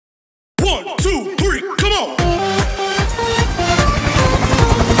1, 2, 3, come on.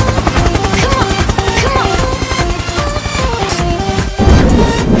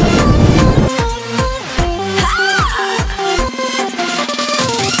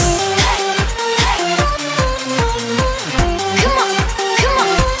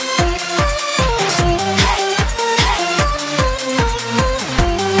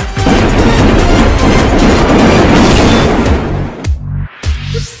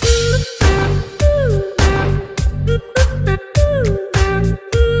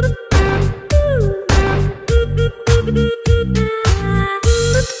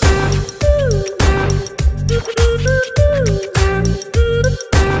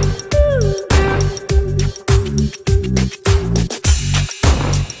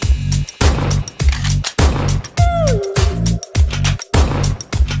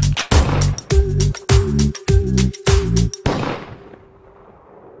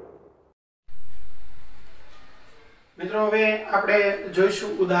 મિત્રો હવે આપણે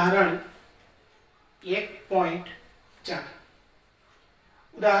જોઈશું ઉદાહરણ 1.4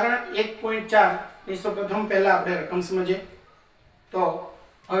 ઉદાહરણ 1.4 ની સૌપ્રથમ પહેલા આપણે રકમ સમજીએ તો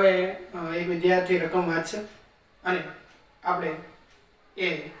હવે એક વિદ્યાર્થી રકમ વાંચશે અને આપણે એ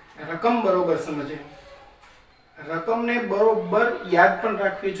રકમ બરોબર સમજીએ રકમને બરોબર યાદ પણ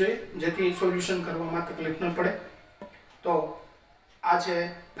રાખવી જોઈએ જેથી સોલ્યુશન કરવામાં તકલીફ ન પડે તો આ છે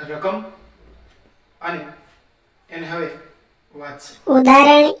રકમ અને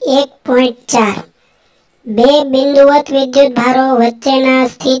ઉદાહરણ 1.4 બે બિંદુવત વિદ્યુત ભારો વચ્ચેના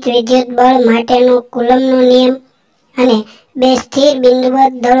સ્થિત વિદ્યુત બળ માટેનો કુલમનો નિયમ અને બે સ્થિર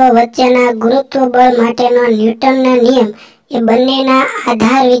બિંદુવત દળો વચ્ચેના ગુરુત્વ બળ માટેનો ન્યૂટનનો નિયમ એ બંનેના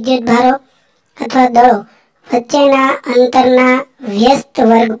આધાર વિદ્યુત ભારો અથવા દળો વચ્ચેના અંતરના વ્યસ્ત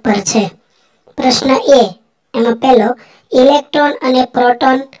વર્ગ પર છે. પ્રશ્ન એ એમાં પહેલો ઇલેક્ટ્રોન અને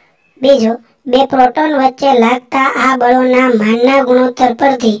પ્રોટોન, બીજો બે પ્રોટોન વચ્ચે લાગતા આ બળોના માનના ગુણોત્તર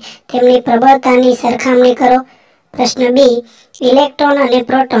પરથી તેમની પ્રબળતાની સરખામણી કરો. પ્રશ્ન બી ઇલેક્ટ્રોન અને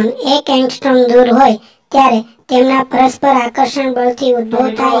પ્રોટોન 1 એંગસ્ટ્રોમ દૂર હોય ત્યારે તેમના પરસ્પર આકર્ષણ બળથી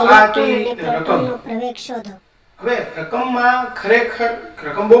ઉદ્ભવતા ઇલેક્ટ્રોન અને પ્રોટોનનો પ્રવેગ શોધો. હવે રકમમાં ખરેખર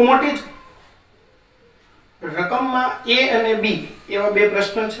રકમ બહુ મોટી છે. રકમમાં A અને B એવા બે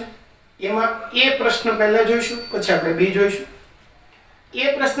પ્રશ્ન છે. એમાં A પ્રશ્ન પહેલા જોઈશું, પછી આપણે B જોઈશું. એ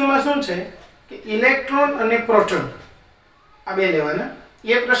પ્રશ્નમાં શું છે કે ઇલેક્ટ્રોન અને પ્રોટોન આ બે લેવાના.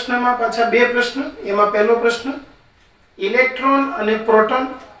 એ પ્રશ્નમાં પાછા બે પ્રશ્ન. એમાં પહેલો પ્રશ્ન ઇલેક્ટ્રોન અને પ્રોટોન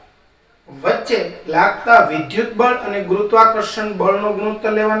વચ્ચે લાગતા વિદ્યુત બળ અને ગુરુત્વાકર્ષણ બળનો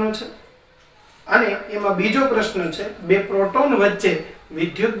ગુણોત્તર લેવાનો છે અને એમાં બીજો પ્રશ્ન છે બે પ્રોટોન વચ્ચે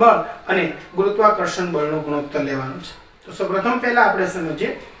વિદ્યુત બળ અને ગુરુત્વાકર્ષણ બળનો ગુણોત્તર લેવાનો છે. તો સૌપ્રથમ પહેલા આપણે સમજીએ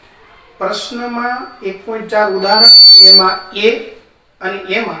પ્રશ્નમાં 1.4 ઉદાહરણ એમાં A અને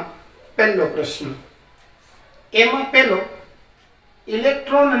એમાં પહેલો પ્રશ્ન. એમાં પહેલો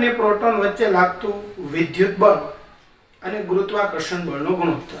ઇલેક્ટ્રોન અને પ્રોટોન વચ્ચે લાગતું વિદ્યુત બળ અને ગુરુત્વાકર્ષણ બળનો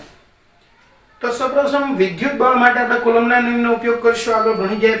ગુણોત્તર. તો સૌપ્રથમ વિદ્યુત બળ માટે આપણે કુલમ્બના નિયમનો ઉપયોગ કરીશું. આગળ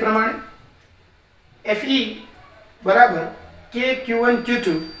ભણી જાય પ્રમાણે Fe બરાબર kq1q2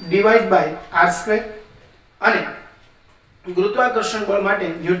 ડિવાઇડ બાય r2 અને ગુરુત્વાકર્ષણ બળ માટે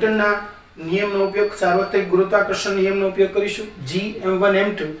ન્યૂટનના નિયમનો ઉપયોગ સાર્વત્રિક ગુરુત્વાકર્ષણ નિયમનો ઉપયોગ કરીશું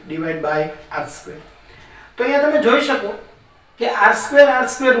Gm1m2 ડિવાઇડ બાય r2. તો અહીંયા તમે જોઈ શકો કે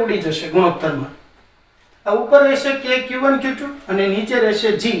r2 ઉડી જશે ગુણોત્તરમાં. આ ઉપર રહેશે kq1q2 અને નીચે રહેશે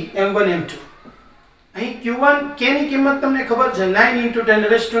Gm1m2. અહીં q1 k ની કિંમત તમને ખબર છે 9 ×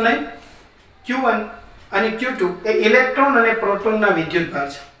 10⁹. q1 અને q2 એ ઇલેક્ટ્રોન અને પ્રોટોનના વિદ્યુત ભાર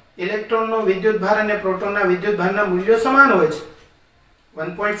છે. ઇલેક્ટ્રોનનો વિદ્યુત ભાર અને પ્રોટોનના વિદ્યુત ભારના મૂલ્યો સમાન હોય છે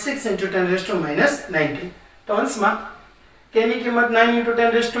 1.6 × 10⁻⁹. તો અંશમાં k ની કિંમત 9 ×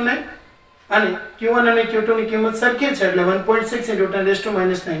 10⁹ અને q1 અને q2 ની કિંમત સરખી છે એટલે 1.6 ×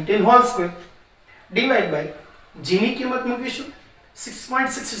 10⁻⁹² ડિવાઇડ બાય g ની કિંમત મૂકીશું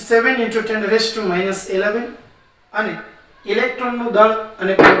 6.67 × 10⁻11 અને ઇલેક્ટ્રોનનું દળ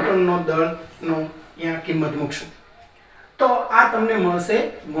અને પ્રોટોનનો દળનો અહીંયા કિંમત મૂકશું. તો આ તમને મળશે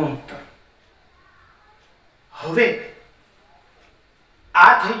ગુણોત્તર. હવે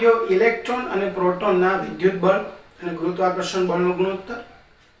આ થઈ ગયો ઇલેક્ટ્રોન અને પ્રોટોનના વિદ્યુત બળ અને ગુરુત્વાકર્ષણ બળનો ગુણોત્તર.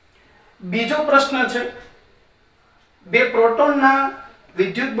 બીજો પ્રશ્ન છે બે પ્રોટોનના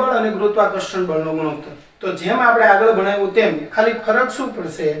વિદ્યુત બળ અને ગુરુત્વાકર્ષણ બળનો ગુણોત્તર. તો જેમ આપણે આગળ ભણાવ્યું તેમ ખાલી ફરક શું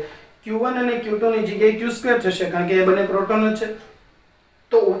પડશે q1 અને q2 ની જગ્યાએ q2 થશે કારણ કે એ બંને પ્રોટોન છે.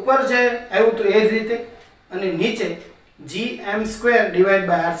 તો ઉપર જે આવ્યું તો એ જ રીતે અને નીચે Gm2 ડિવાઇડ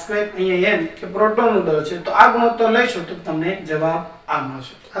બાય r2. અહીંયા m કે પ્રોટોનનું દળ છે તો આ ગુણોત્તર લઈશું તો તમને જવાબ આ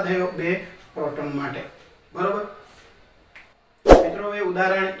મળશે. આ થયો બે પ્રોટોન માટે. બરોબર મિત્રો મિત્રો હવે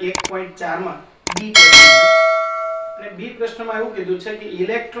ઉદાહરણ 1.4 માં બી પ્રશ્ન છે અને બી પ્રશ્નમાં એવું કીધું છે કે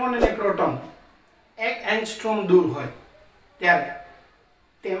ઇલેક્ટ્રોન અને પ્રોટોન 1 એંગસ્ટ્રોમ દૂર હોય ત્યારે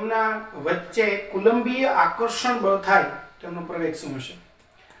તેમના વચ્ચે કુલંબીય આકર્ષણ બળ થાય તેમનો પ્રવેગ શું હશે?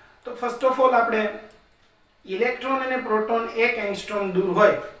 તો ફર્સ્ટ ઓફ ઓલ આપણે ઇલેક્ટ્રોન અને પ્રોટોન 1 એંગસ્ટ્રોમ દૂર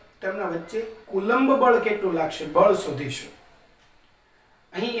હોય તેમના વચ્ચે કુલંબ બળ કેટલું લાગશે બળ શોધીશું.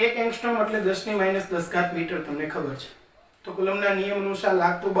 અહીં 1 એંગસ્ટ્રોમ એટલે 10⁻10 મીટર તમને ખબર છે. તો કુલંબના નિયમ અનુસાર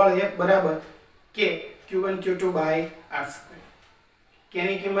લાગતું બળ F બરાબર K Q1 Q2 by r². K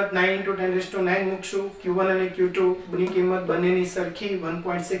ની કિંમત 9 × 10⁻9 મૂકશું. Q1 અને Q2 ની કિંમત બંનેની સરખી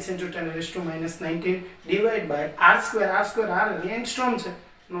 1.6 × 10⁻19 divide by r². r² r એટલે એંગસ્ટ્રોમ છે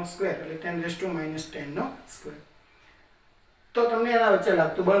નો સ્ક્વેર એટલે 10⁻10 નો સ્ક્વેર. તો તમને એના વચ્ચે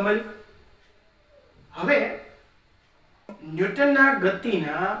લાગતું બળ મળ્યું. હવે ન્યૂટનના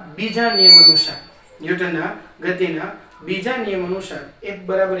ગતિના બીજા નિયમ અનુસાર F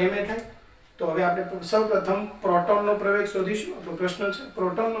બરાબર ma થાય. તો હવે આપણે સૌપ્રથમ પ્રોટોનનો પ્રવેગ શોધીશું. આપણો પ્રશ્ન છે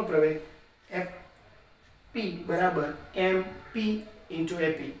પ્રોટોનનો પ્રવેગ Fp બરાબર mp ×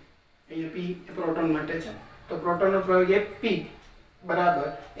 ap. અહીંયા p એ પ્રોટોન માટે છે. તો પ્રોટોનનો પ્રવેગ Fp બરાબર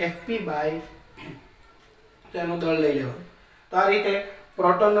Fp બાય તેનું દળ લઈ લેવાનું. તો આ રીતે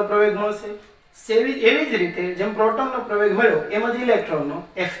પ્રોટોનનો પ્રવેગ મળશે. એવી જ રીતે જેમ પ્રોટોનનો પ્રવેગ મળ્યો એમ જ ઇલેક્ટ્રોનનો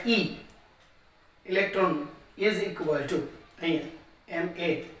Fe electron is equal to અહીંયા ma.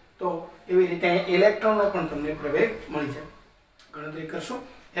 તો એવી રીતે અહીંયા ઇલેક્ટ્રોનનો પણ તમને પ્રવેગ મળી જાય. ગણતરી કરશું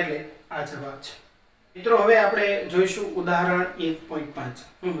એટલે આ જવાબ છે. મિત્રો હવે આપણે જોઈશું ઉદાહરણ 1.5.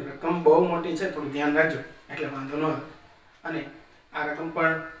 રકમ બહુ મોટી છે, થોડું ધ્યાન રાખજો એટલે વાંધો ન આવે. અને આ રકમ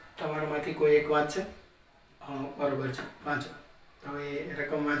પણ તમારામાંથી કોઈ એક વાત છે. બરોબર છે, વાંચો. હવે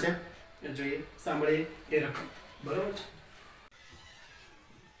રકમ વાંચે જોઈએ, સાંભળીએ એ રકમ. બરોબર છે.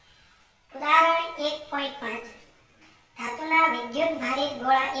 ઉદાહરણ 1.5 ધાતુના વિદ્યુત ભારિત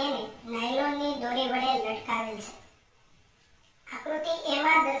ગોળા A ને નાયલોનની દોરી વડે લટકાવેલ છે. આકૃતિ A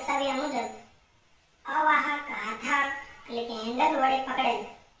માં દર્શાવ્યા મુજબ અવાહક આધાર એટલે કે હેન્ડલ વડે પકડેલ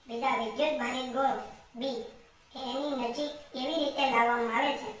બીજા વિદ્યુત ભારિત ગોળો B એની નજીક એવી રીતે લાવવામાં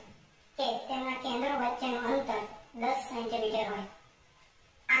આવે છે કે તેમના કેન્દ્રો વચ્ચેનું અંતર 10 સેન્ટીમીટર હોય.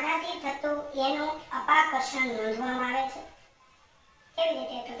 આનાથી થતું એનું અપાકર્ષણ નોંધવામાં આવે છે. કેવી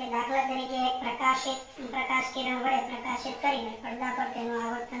રીતે? તો કે દાખલા તરીકે એક પ્રકાશ કિરણ વડે પ્રકાશિત કરીને પડદા પર તેનું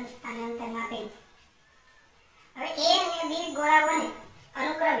આવર્તન સ્થાનાંતર માપીને હવે A અને B ગોળાઓને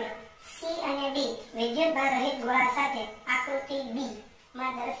અનુક્રમે C અને D વિદ્યુતભાર રહિત ગોળા સાથે આકૃતિ B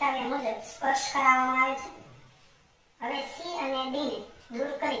માં દર્શાવ્યા મુજબ સ્પર્શ કરાવવામાં આવે છે. હવે C અને D ને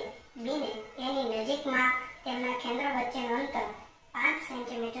દૂર કરી B ને એની નજીકમાં તેમના કેન્દ્ર વચ્ચેનું અંતર 5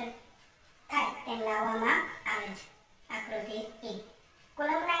 સેન્ટીમીટર થાય તેમ લાવવામાં આવે છે. આકૃતિ E.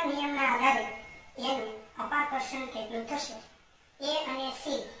 કુલંબના નિયમના આધારે એનું અપાકર્ષણ કેટલું થશે? A અને C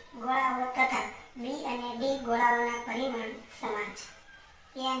ગોળાઓ તથા B અને D ગોળાઓના પરિમાણ સમાન છે.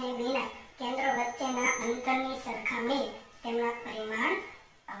 A અને B ના કેન્દ્ર વચ્ચેના અંતરની સરખામણીએ તેમના પરિમાણ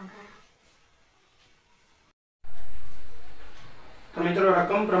અવગણો. તો મિત્રો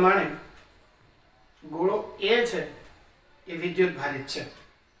રકમ પ્રમાણે ગોળો A છે એ વિદ્યુત ભારિત છે.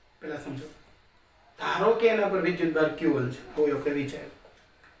 પહેલા સમજો. ધારો કે એના પર વિદ્યુત ભાર Q1 છે. કોઈ આપણે વિચાર.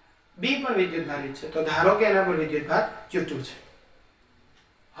 B પણ વિદ્યુત ભારિત છે. તો ધારો કે એના પર વિદ્યુત ભાર Q2 છે.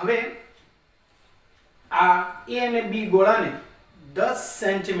 હવે આ A અને B ગોળાને 10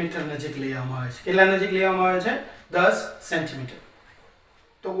 સેન્ટીમીટર નજીક લઈ આવવામાં આવે છે. કેટલા નજીક લઈ આવવામાં આવે છે? 10 સેન્ટીમીટર.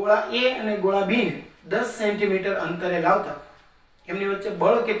 તો ગોળા A અને ગોળા B ને 10 સેન્ટીમીટર અંતરે લાવતા એમની વચ્ચે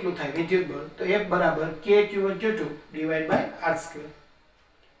બળ કેટલું થાય વિદ્યુત બળ? તો F બરાબર K Q1 Q2 divide by r².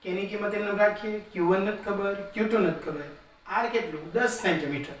 K ની કિંમત એમને રાખીએ. Q1 નથી ખબર, Q2 નથી ખબર. r કેટલું? 10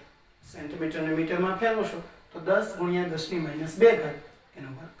 સેન્ટીમીટર. સેન્ટીમીટરને મીટરમાં ફેરવશો તો 10 × 10⁻2 એનો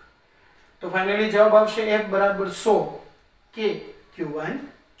વર્ગ. તો ફાઇનલી જવાબ આવશે F બરાબર 100 K Q1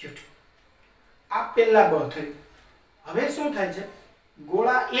 Q2. આ પહેલા બળ થયું. હવે શું થાય છે?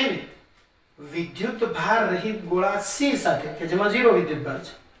 ગોળા A ને વિદ્યુત ભાર રહિત ગોળા C સાથે કે જેમાં 0 વિદ્યુત ભાર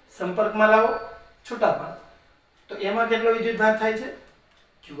છે સંપર્કમાં લાવો, છૂટા પાડો. તો એમાં કેટલો વિદ્યુત ભાર થાય છે?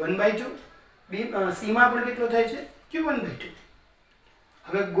 Q1/2. B C માં પણ કેટલો થાય છે? Q1/2.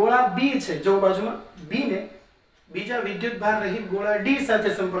 હવે ગોળા B છે જો બાજુમાં B ને બીજા વિદ્યુત ભાર રહિત ગોળા D સાથે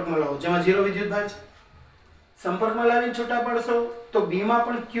સંપર્કમાં લાવો જેમાં 0 વિદ્યુત ભાર છે. સંપર્કમાં લાવીને છૂટા પાડશો તો B માં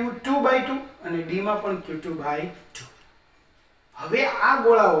પણ Q2/2 અને D માં પણ Q2/2. હવે આ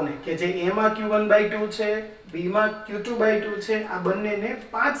ગોળાઓને કે જે A માં Q1/2 છે, B માં Q2/2 છે, આ બંનેને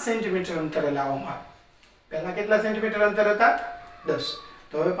 5 સેન્ટીમીટર અંતરે લાવવામાં આવે. પહેલા કેટલા સેન્ટીમીટર અંતર હતા? 10.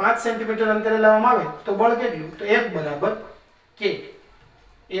 તો હવે 5 સેન્ટીમીટર અંતરે લાવવામાં આવે તો બળ કેટલું? તો F બરાબર K.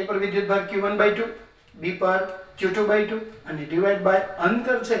 A પર વિદ્યુત ભાર Q1/2, B પર q2/2 અને ડિવાઈડ બાય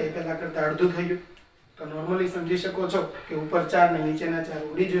અંતર છે એ પહેલા કરતાં અડધું થઈ ગયું. તો નોર્મલી સમજી શકો છો કે ઉપર 4 ને નીચેના 4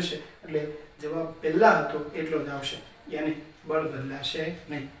 ઉડી જશે એટલે જવાબ પહેલા હતો એટલો જ આવશે, યાની બળ બદલાશે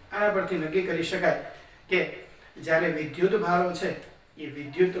નહીં. આના પરથી નક્કી કરી શકાય કે જ્યારે વિદ્યુત ભારો છે એ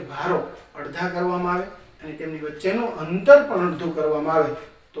વિદ્યુત ભારો અડધા કરવામાં આવે અને તેમની વચ્ચેનું અંતર પણ અડધું કરવામાં આવે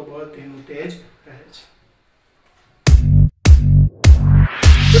તો બળ તેનું તે જ રહે છે.